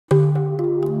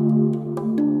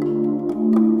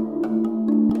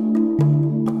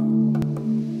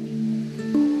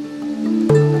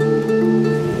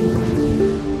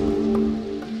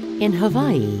In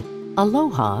Hawaii,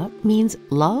 aloha means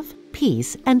love,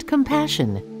 peace, and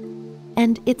compassion,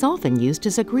 and it's often used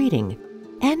as a greeting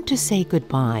and to say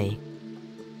goodbye.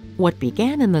 What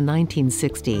began in the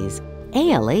 1960s,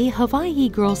 ALA Hawaii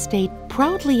Girls State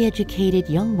proudly educated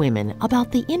young women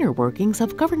about the inner workings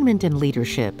of government and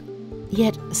leadership.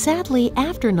 Yet, sadly,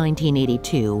 after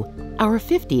 1982, our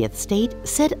 50th state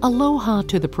said aloha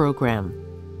to the program.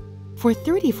 For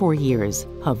 34 years,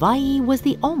 Hawaii was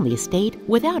the only state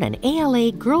without an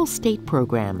ALA Girls State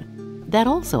program. That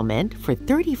also meant for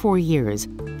 34 years,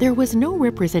 there was no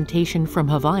representation from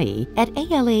Hawaii at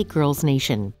ALA Girls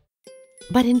Nation.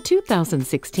 But in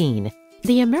 2016,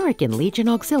 the American Legion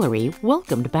Auxiliary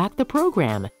welcomed back the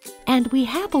program, and we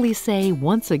happily say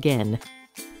once again,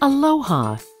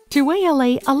 Aloha to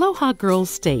ALA Aloha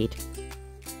Girls State.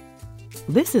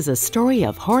 This is a story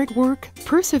of hard work,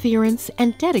 perseverance,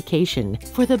 and dedication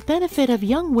for the benefit of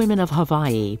young women of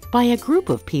Hawaii by a group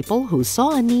of people who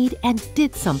saw a need and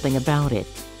did something about it.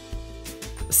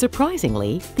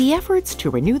 Surprisingly, the efforts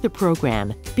to renew the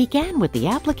program began with the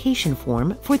application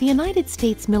form for the United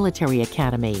States Military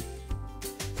Academy.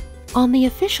 On the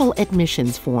official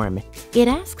admissions form, it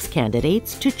asks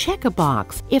candidates to check a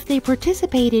box if they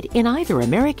participated in either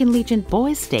American Legion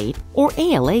Boys State or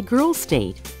ALA Girls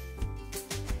State.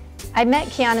 I met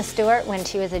Kiana Stewart when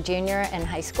she was a junior in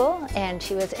high school, and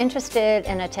she was interested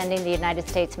in attending the United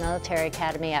States Military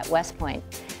Academy at West Point.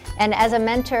 And as a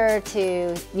mentor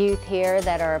to youth here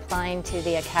that are applying to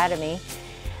the academy,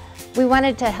 we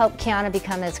wanted to help Kiana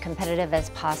become as competitive as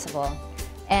possible.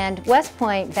 And West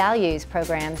Point values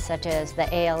programs such as the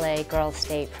ALA Girls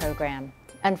State program.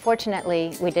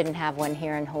 Unfortunately, we didn't have one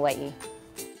here in Hawaii.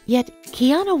 Yet,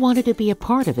 Kiana wanted to be a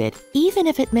part of it, even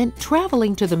if it meant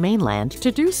traveling to the mainland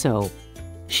to do so.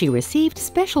 She received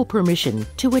special permission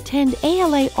to attend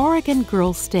ALA Oregon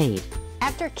Girls State.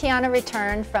 After Kiana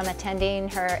returned from attending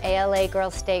her ALA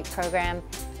Girls State program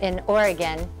in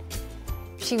Oregon,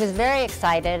 she was very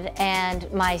excited, and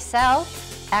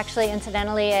myself, actually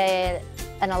incidentally an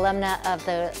alumna of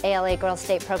the ALA Girls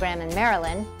State program in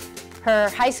Maryland, her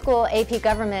high school AP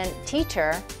government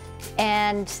teacher,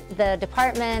 and the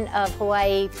Department of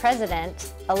Hawaii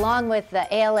president, along with the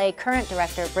ALA current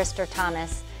director, Brister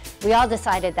Thomas, we all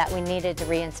decided that we needed to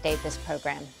reinstate this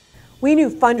program. We knew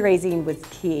fundraising was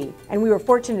key, and we were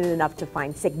fortunate enough to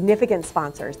find significant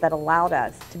sponsors that allowed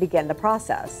us to begin the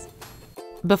process.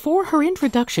 Before her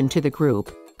introduction to the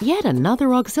group, yet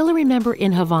another auxiliary member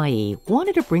in Hawaii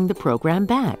wanted to bring the program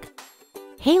back.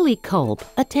 Haley Culp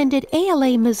attended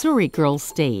ALA Missouri Girls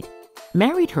State,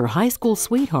 married her high school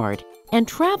sweetheart, and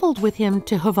traveled with him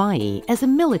to Hawaii as a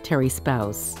military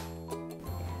spouse.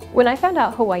 When I found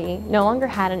out Hawaii no longer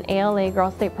had an ALA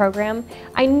Girls State program,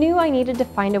 I knew I needed to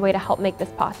find a way to help make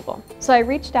this possible. So I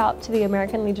reached out to the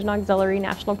American Legion Auxiliary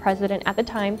National President at the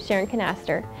time, Sharon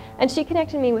Canaster, and she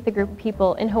connected me with a group of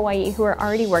people in Hawaii who are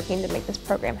already working to make this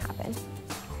program happen.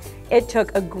 It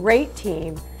took a great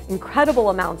team, incredible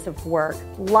amounts of work,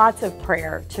 lots of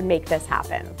prayer to make this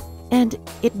happen. And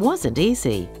it wasn't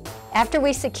easy. After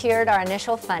we secured our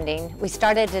initial funding, we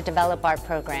started to develop our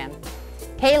program.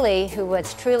 Haley, who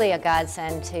was truly a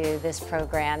godsend to this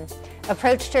program,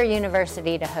 approached her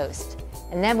university to host,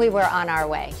 and then we were on our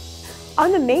way.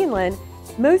 On the mainland,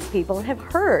 most people have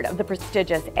heard of the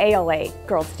prestigious ALA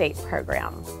Girls State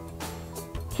program.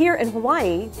 Here in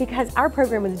Hawaii, because our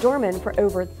program was dormant for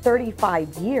over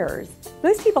 35 years,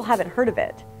 most people haven't heard of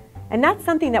it, and that's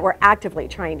something that we're actively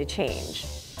trying to change.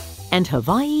 And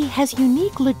Hawaii has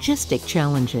unique logistic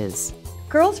challenges.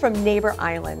 Girls from neighbor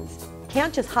islands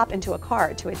can't just hop into a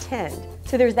car to attend,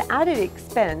 so there's the added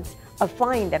expense of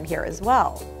flying them here as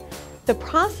well. The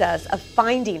process of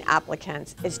finding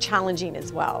applicants is challenging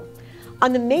as well.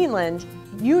 On the mainland,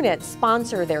 units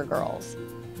sponsor their girls.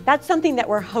 That's something that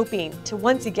we're hoping to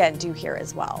once again do here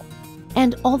as well.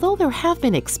 And although there have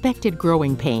been expected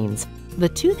growing pains, the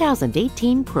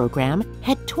 2018 program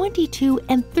had 22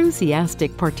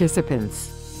 enthusiastic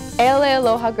participants. ALA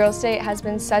Aloha Girls State has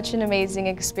been such an amazing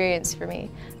experience for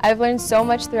me. I've learned so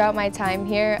much throughout my time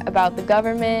here about the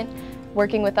government,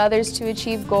 working with others to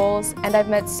achieve goals, and I've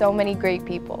met so many great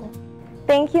people.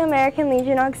 Thank you, American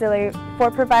Legion Auxiliary,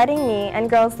 for providing me and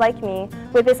girls like me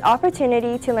with this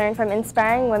opportunity to learn from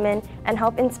inspiring women and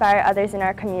help inspire others in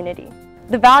our community.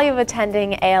 The value of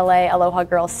attending ALA Aloha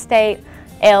Girls State,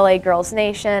 ALA Girls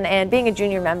Nation, and being a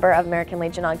junior member of American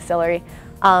Legion Auxiliary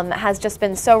has just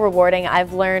been so rewarding.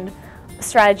 I've learned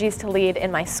strategies to lead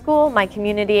in my school, my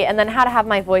community, and then how to have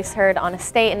my voice heard on a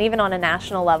state and even on a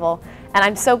national level. And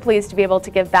I'm so pleased to be able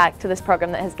to give back to this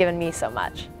program that has given me so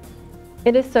much.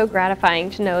 It is so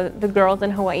gratifying to know that the girls in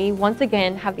Hawaii once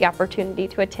again have the opportunity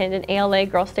to attend an ALA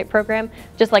Girls State program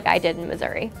just like I did in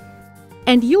Missouri.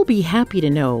 And you'll be happy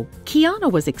to know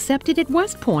Kiana was accepted at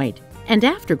West Point, and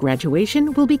after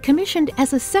graduation will be commissioned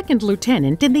as a second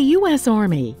lieutenant in the U.S.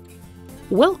 Army.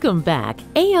 Welcome back,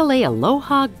 ALA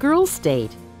Aloha Girls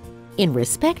State. In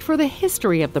respect for the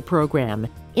history of the program,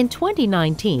 in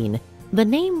 2019, the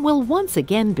name will once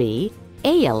again be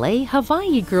ALA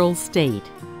Hawaii Girls State.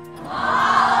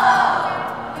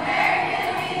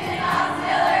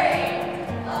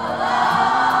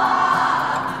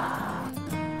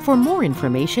 For more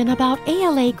information about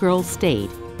ALA Girls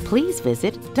State, please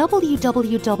visit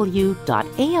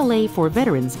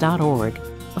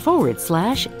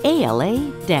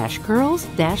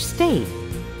www.alaforveterans.org/ALA-Girls-State.